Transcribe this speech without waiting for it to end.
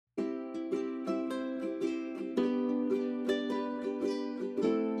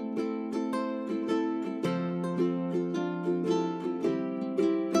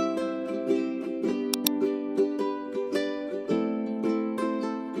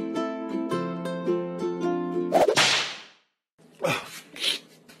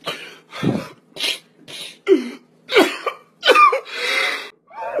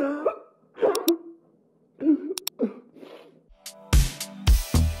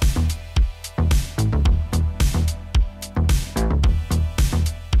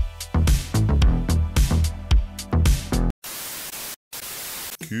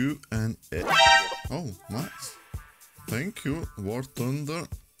Q&A. Oh, nice. Thank you, War Thunder,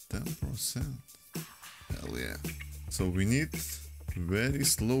 10%. Hell yeah. So we need very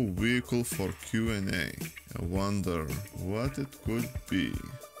slow vehicle for Q&A. I wonder what it could be.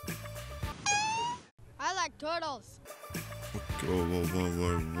 I like turtles. Okay,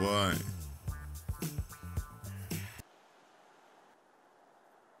 why?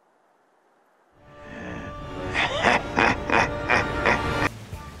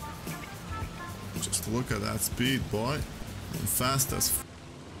 Just look at that speed, boy. I'm fast as f.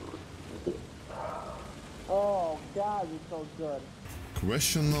 Oh God, you're so good.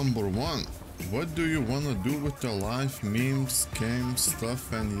 Question number 1. What do you wanna do with your life? Memes, games,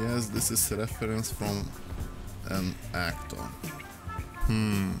 stuff, and yes, this is a reference from an actor.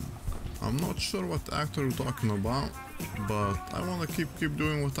 I'm not sure what actor you're talking about, but I wanna keep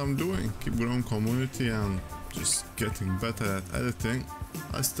doing what I'm doing, keep growing community and just getting better at editing.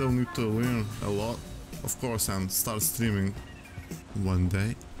 I still need to learn a lot, of course, and start streaming one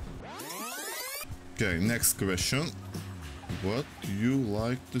day. Okay, next question. What do you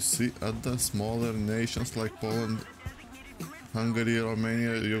like to see other smaller nations like Poland, Hungary,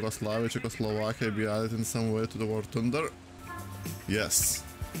 Romania, Yugoslavia, Czechoslovakia be added in some way to the War Thunder? Yes,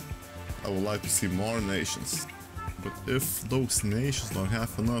 I would like to see more nations. But if those nations don't have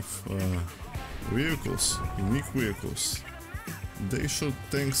enough vehicles, unique vehicles, they should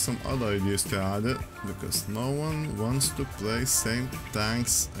think some other ideas to add it, because no one wants to play same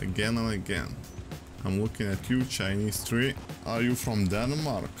tanks again and again. I'm looking at you, Chinese tree. Are you from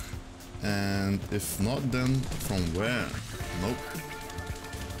Denmark? And if not, then from where? Nope.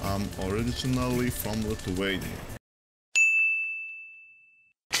 I'm originally from Lithuania.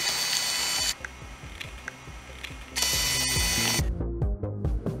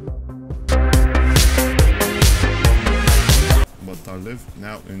 But I live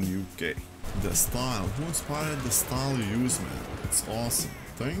now in UK. The style. Who inspired the style you use, man? It's awesome.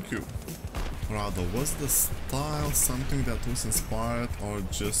 Thank you. Rather, was the style something that was inspired or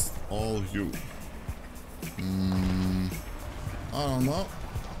just all you? I don't know.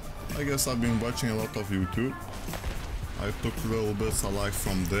 I guess I've been watching a lot of YouTube. I took little bits I like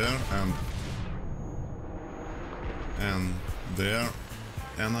from there and there,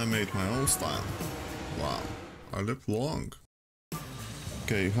 and I made my own style. Wow, I live long.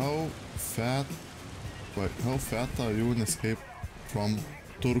 Okay, how fat are you in Escape from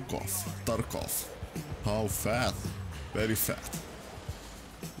Tarkov. How fat? Very fat.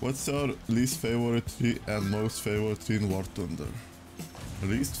 What's your least favorite tree and most favorite tree in War Thunder?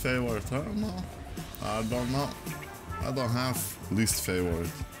 Least favorite? I don't know. I don't have least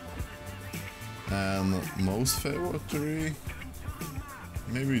favorite. And most favorite tree?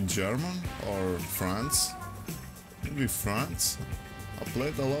 Maybe German or France? Maybe France? I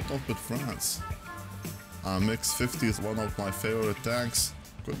played a lot with France. Mix-50 is one of my favorite tanks.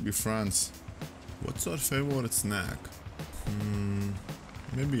 Could be France. What's your favorite snack?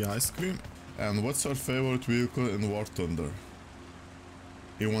 Maybe ice cream? And what's your favorite vehicle in War Thunder?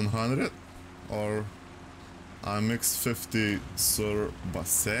 E100 or Mix-50 Sur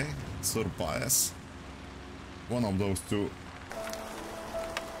Bias? One of those two.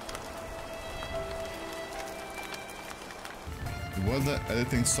 What the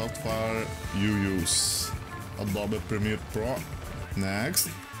editing software you use? Adobe Premiere Pro. Next.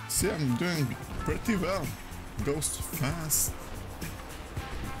 See, I'm doing pretty well. Goes fast.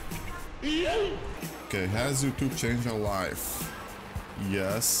 Okay, has YouTube changed your life?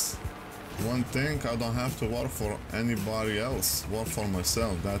 Yes. One thing, I don't have to work for anybody else. Work for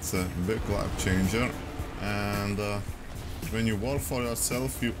myself. That's a big life changer. And when you work for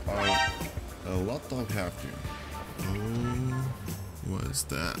yourself, you are a lot of happier. Oh, what is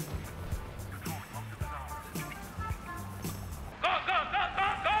that?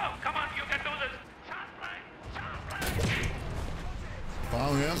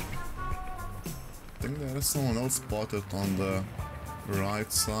 Found him. I think there is someone else spotted on the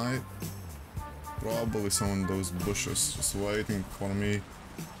right side. Probably someone in those bushes just waiting for me.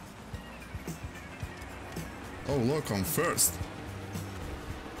 Oh look, I'm first.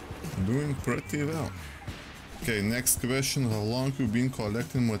 Doing pretty well. Okay, next question. How long you been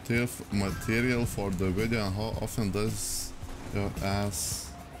collecting material for the video and how often does your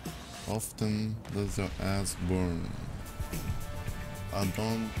ass burn? I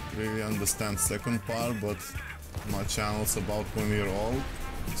don't really understand second part, but my channel's about 1 year old,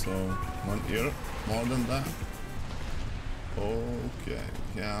 so 1 year, more than that. Okay,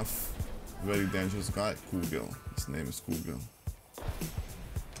 we have very dangerous guy, Kugel. His name is Kugel.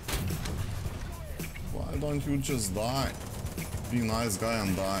 Why don't you just die? be a nice guy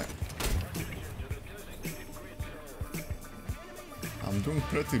and die. I'm doing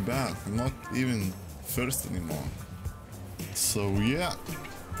pretty bad. I'm not even first anymore. So yeah,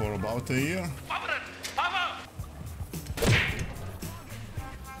 for about a year.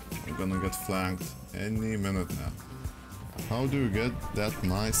 We're gonna get flanked any minute now. How do you get that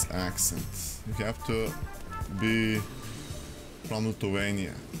nice accent? You have to be from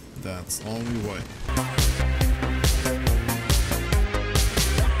Lithuania. That's the only way.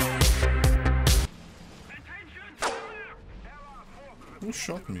 Who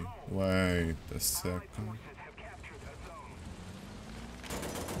shot me? Wait a second.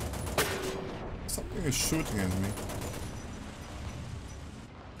 Something is shooting at me.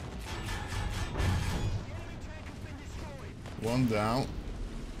 One down.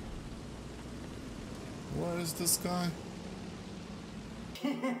 Where is this guy?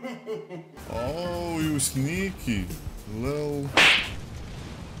 Oh, you sneaky little.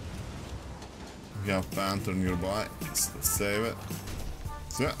 We have Panther nearby. Let's save it.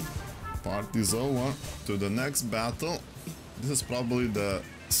 So yeah, party's over. To the next battle. This is probably the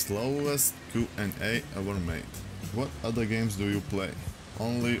slowest Q&A ever made. What other games do you play?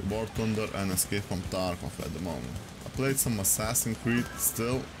 Only War Thunder and Escape from Tarkov at the moment. I played some Assassin's Creed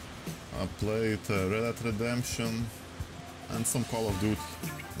still. I played Red Dead Redemption and some Call of Duty.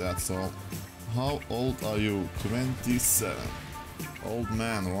 That's all. How old are you? 27. Old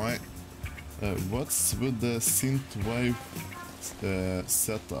man, right? What's with the synthwave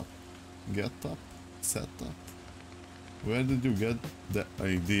setup? Get up? Setup? Where did you get the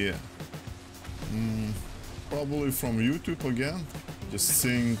idea? Probably from YouTube again. Just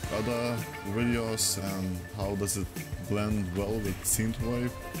seeing other videos and how does it blend well with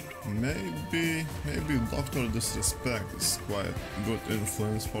synthwave. Maybe Dr. Disrespect is quite good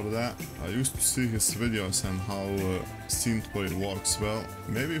influence for that. I used to see his videos and how synthwave works well.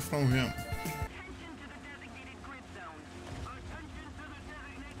 Maybe from him.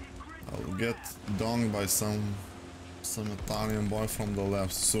 I'll get donked by some Italian boy from the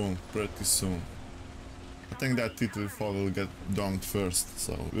left soon, pretty soon. I think that T-34 will get donked first,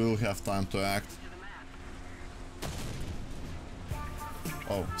 so we'll have time to act.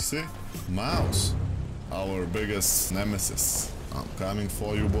 Oh, see? Mouse! Our biggest nemesis. I'm coming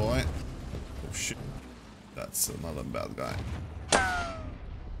for you, boy. Oh shit. That's another bad guy.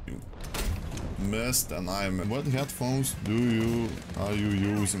 You missed and I missed. What headphones are you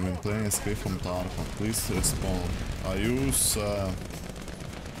using when playing Escape from Tarkov? Please respond. I use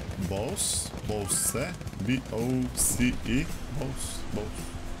Bose. B-O-C-E.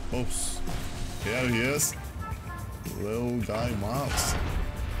 Bose. Here he is. Little guy mouse.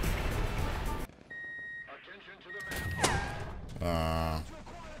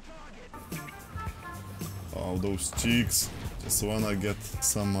 Oh, those cheeks. Just wanna get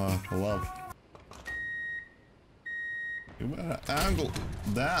some love. You better angle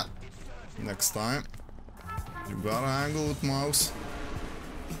that next time. You gotta angle it, mouse.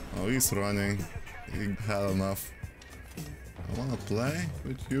 Oh, he's running. He had enough. I wanna play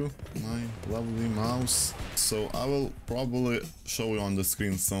with you, my lovely mouse. So I will probably show you on the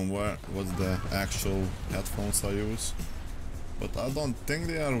screen somewhere what the actual headphones I use. But I don't think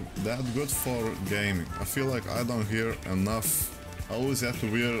they are that good for gaming. I feel like I don't hear enough. I always have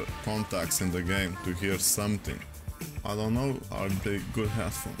to wear contacts in the game to hear something. I don't know, are they good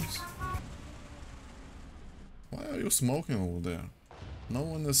headphones? Why are you smoking over there? No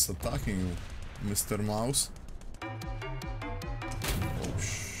one is attacking you, Mr. Mouse. Oh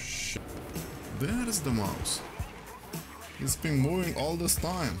shit. There is the mouse. He's been moving all this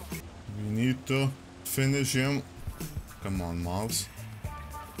time. We need to finish him. Come on, mouse.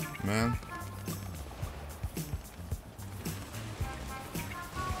 Man.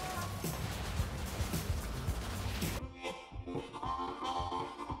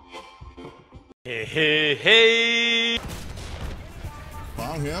 Hey.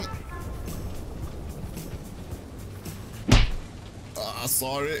 Found him.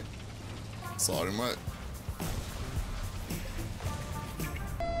 Sorry. Sorry, mate.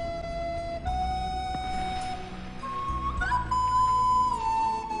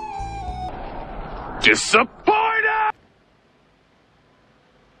 Disappointed!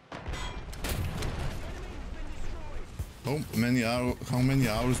 How many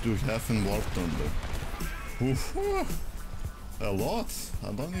hours do you have in War Thunder? Oof, a lot.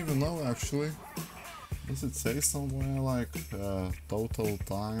 I don't even know actually. Does it say somewhere like total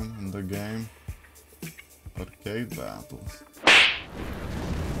time in the game? Arcade battles.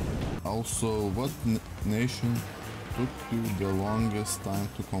 Also, what nation took you the longest time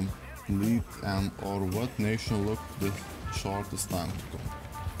to complete, and or what nation looked the shortest time to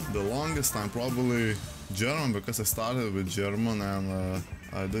come? The longest time probably German, because I started with German and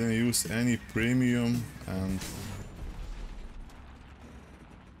I didn't use any premium and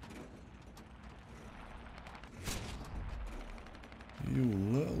you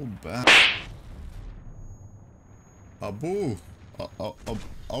little bat. Abu,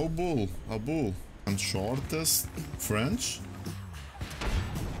 Abu, and shortest French.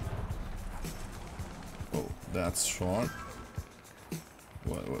 Oh, that's short.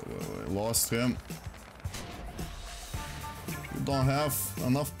 Wait, lost him. You don't have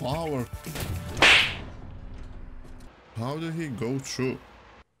enough power. How did he go through?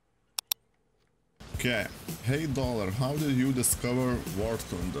 Okay, hey Dollar, how did you discover War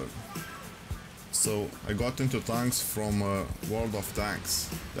Thunder? So, I got into tanks from World of Tanks.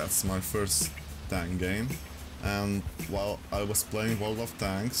 That's my first tank game. And while I was playing World of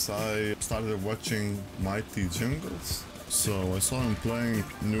Tanks, I started watching Mighty Jingles. So I saw him playing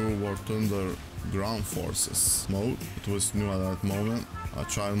new War Thunder Ground Forces mode. It was new at that moment. I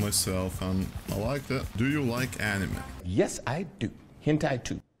tried myself and I liked it. Do you like anime? Yes, I do. Hentai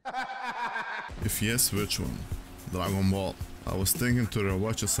too. If yes, which one? Dragon Ball. I was thinking to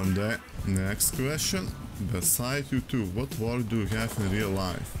rewatch it someday. Next question. Besides YouTube, what work do you have in real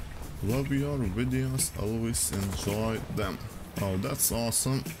life? Love your videos, always enjoy them. Oh, that's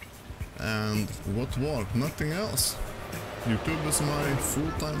awesome. And what work? Nothing else. YouTube is my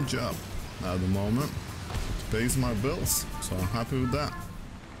full-time job at the moment. It pays my bills, so I'm happy with that.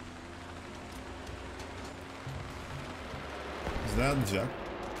 Is that Jack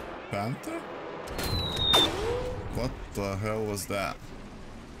Panther? What the hell was that?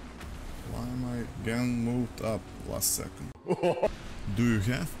 Why am I getting moved up last second? Do you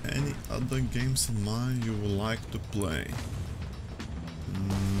have any other games in mind you would like to play?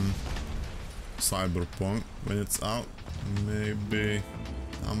 Cyberpunk, when it's out, maybe.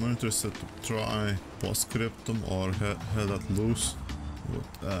 I'm interested to try Postscriptum or Head at Loose.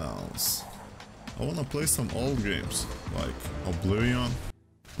 What else? I wanna play some old games, like Oblivion.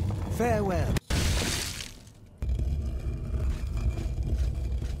 Farewell.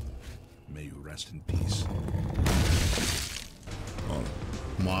 May you rest in peace. Or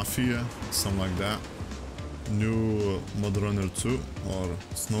Mafia, something like that. New Mud Runner 2 or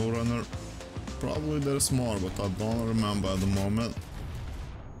Snow Runner. Probably there's more, but I don't remember at the moment.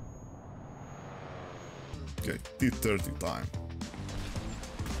 Okay, T30 time.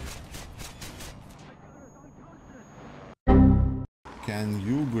 Can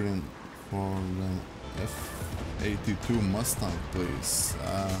you grind for the F82 Mustang, please?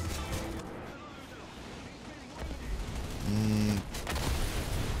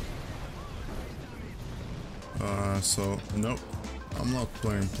 So nope, I'm not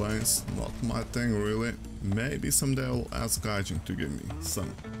playing planes, not my thing really. Maybe someday I'll ask Gaijin to give me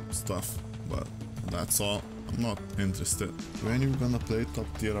some stuff, but that's all. I'm not interested. When you gonna play top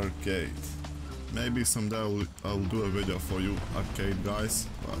tier arcade? Maybe someday I'll do a video for you arcade guys,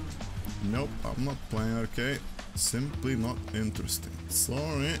 but nope, I'm not playing arcade. Simply not interesting.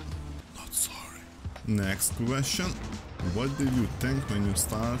 Sorry, not sorry. Next question. What did you think when you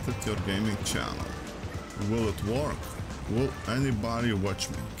started your gaming channel? Will it work? Will anybody watch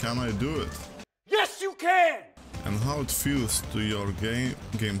me? Can I do it? Yes, you can! And how it feels to your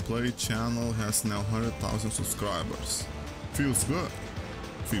gameplay channel has now 100,000 subscribers. Feels good.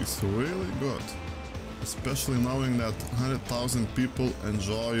 Feels really good. Especially knowing that 100,000 people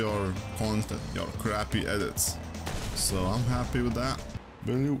enjoy your content, your crappy edits. So I'm happy with that.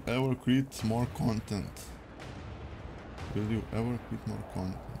 Will you ever create more content? Will you ever create more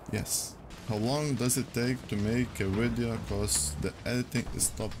content? Yes. How long does it take to make a video cause the editing is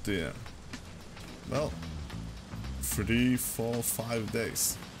top tier? Well, 3, 4, 5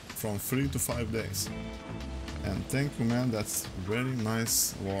 days. From 3 to 5 days. And thank you man, that's very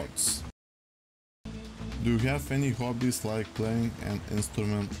nice words. Do you have any hobbies like playing an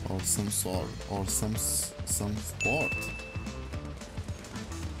instrument or some sort or some sport?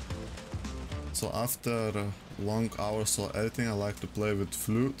 So after long hours of editing I like to play with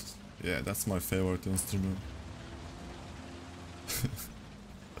flute. Yeah, that's my favorite instrument.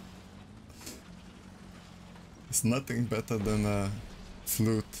 It's nothing better than a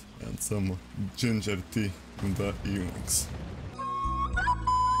flute and some ginger tea in the evenings.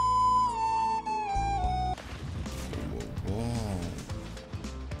 Whoa.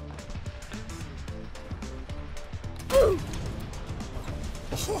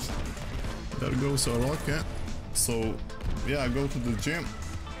 Oh, there goes a rocket. So yeah, I go to the gym,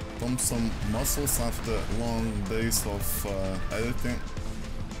 pump some muscles after long days of editing.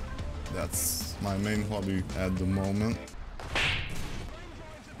 That's my main hobby at the moment.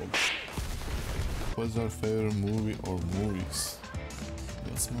 What's your favorite movie or movies?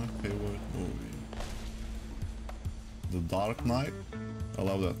 What's my favorite movie? The Dark Knight? I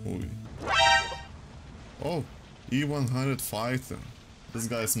love that movie. Oh, E100 Fighter. This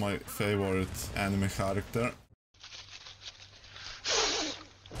guy is my favorite anime character.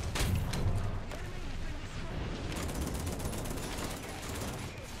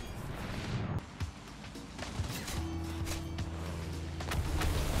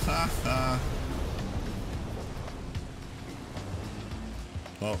 Haha.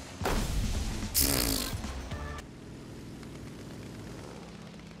 Oh.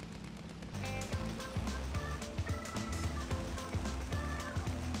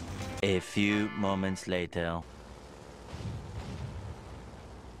 A few moments later.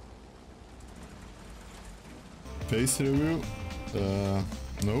 Face review?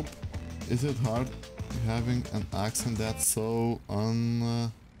 Nope. Is it hard having an accent that's so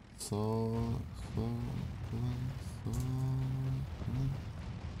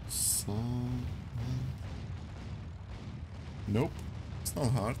Nope, it's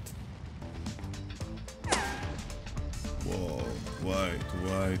not hard. Whoa, wait.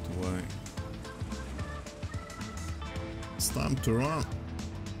 It's time to run.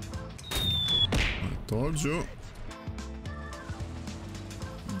 I told you.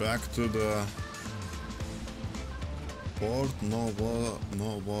 Back to the Port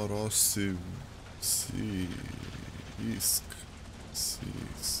Novorossiysk.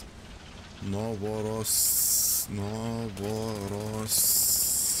 Novoross.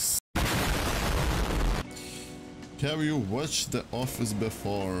 Have you watched The Office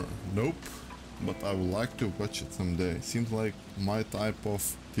before? Nope, but I would like to watch it someday. Seems like my type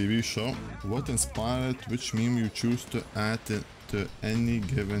of TV show. What inspired which meme you choose to add to any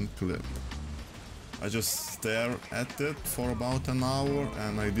given clip? I just stare at it for about an hour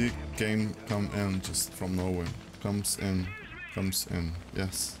and idea come in just from nowhere. Comes in.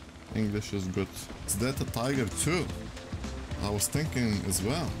 Yes, English is good. Is that a tiger too? I was thinking as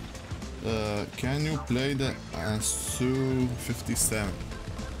well. Can you play the Su-57?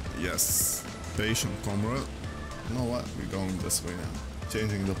 Yes. Patient comrade. You know what? We're going this way now.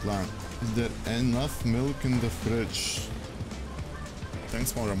 Changing the plan. Is there enough milk in the fridge?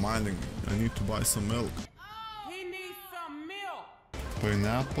 Thanks for reminding me. I need to buy some milk. He needs some milk.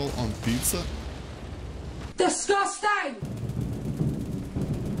 Pineapple on pizza? Disgusting!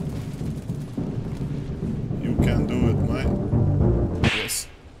 You can do it, mate. Yes.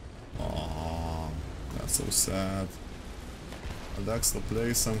 Aww, that's so sad. Alexa,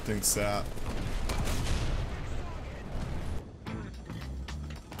 play something sad.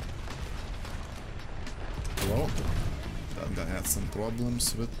 Hello? That guy had some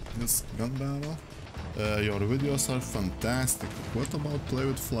problems with his gun barrel. Your videos are fantastic. What about Play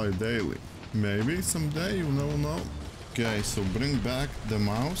with Fly Daily? Maybe someday, you never know. Okay, so bring back the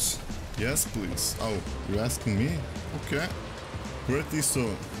mouse. Yes, please. Oh, you asking me? Okay. Pretty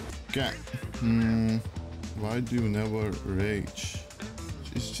soon. Okay. Why do you never rage?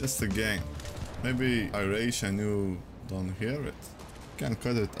 It's just a game. Maybe I rage and you don't hear it. Can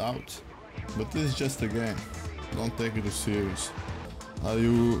cut it out. But this is just a game. Don't take it too serious. Are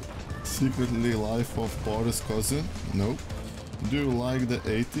you secretly life of Boris' cousin? Nope. Do you like the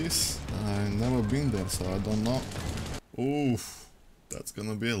 80s? I've never been there, so I don't know. Oof. That's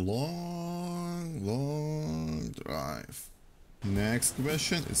gonna be a long drive. Next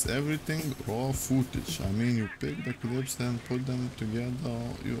question, is everything raw footage? I mean, you pick the clips and put them together.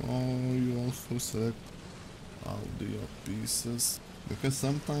 You also select audio pieces. Because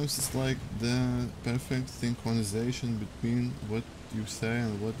sometimes it's like the perfect synchronization between what you say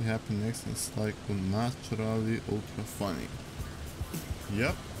and what happens next. It's like naturally ultra funny.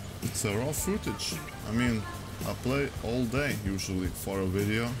 Yep, it's a raw footage. I mean, I play all day usually for a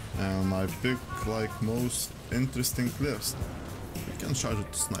video and I pick like most interesting clips. You can try to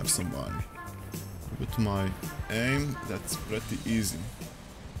snipe somebody. With my aim, that's pretty easy.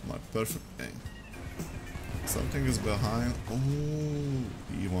 My perfect aim. Something is behind. Oh,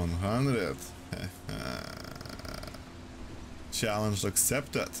 E100. Challenge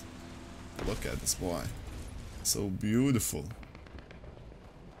accepted. Look at this boy. So beautiful.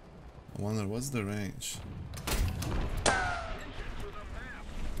 I wonder what's the range.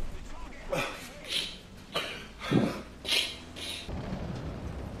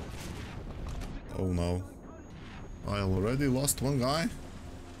 Oh no. I already lost one guy?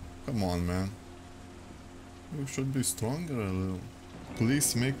 Come on, man. You should be stronger a little.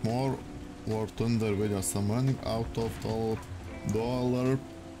 Please make more War Thunder videos. I'm running out of $1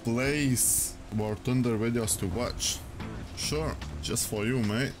 War Thunder videos to watch. Sure, just for you,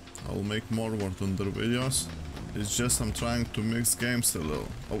 mate. I'll make more work on their videos. It's just I'm trying to mix games a little.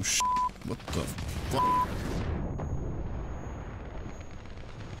 Oh shit, what the fuck?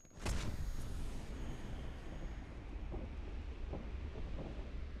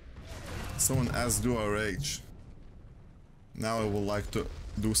 Someone asked, do I rage? Now I would like to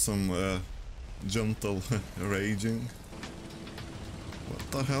do some gentle raging.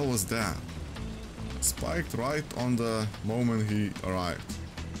 What the hell was that? Spiked right on the moment he arrived.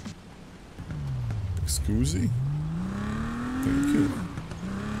 Excuse me? Thank you.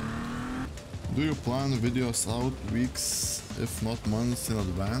 Do you plan videos out weeks, if not months in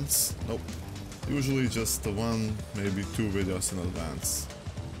advance? Nope. Usually just one, maybe 2 videos in advance.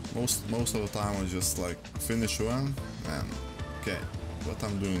 Most of the time I just like finish one and okay, what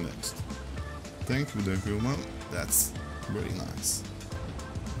I'm doing next. Thank you, the human. That's very nice.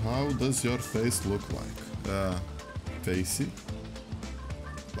 How does your face look like? Facey?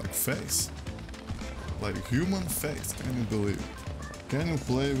 Like face? Like human face, can you believe it? Can you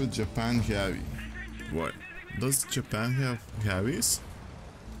play with Japan heavy? What? Does Japan have heavies?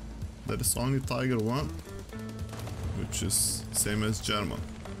 There is only Tiger 1, which is same as German.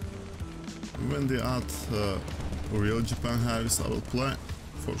 When they add real Japan heavies, I will play,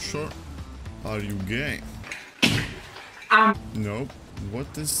 for sure. Are you gay? Nope.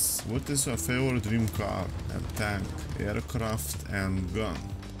 What is your favorite dream car and tank, aircraft and gun?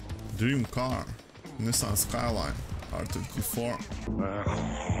 Dream car, Nissan Skyline, R34.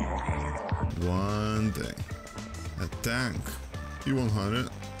 One day. A tank, E100,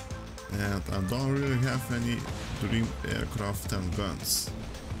 and I don't really have any dream aircraft and guns.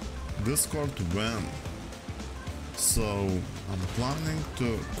 Discord when? So I'm planning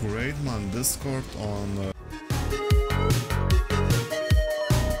to create my Discord on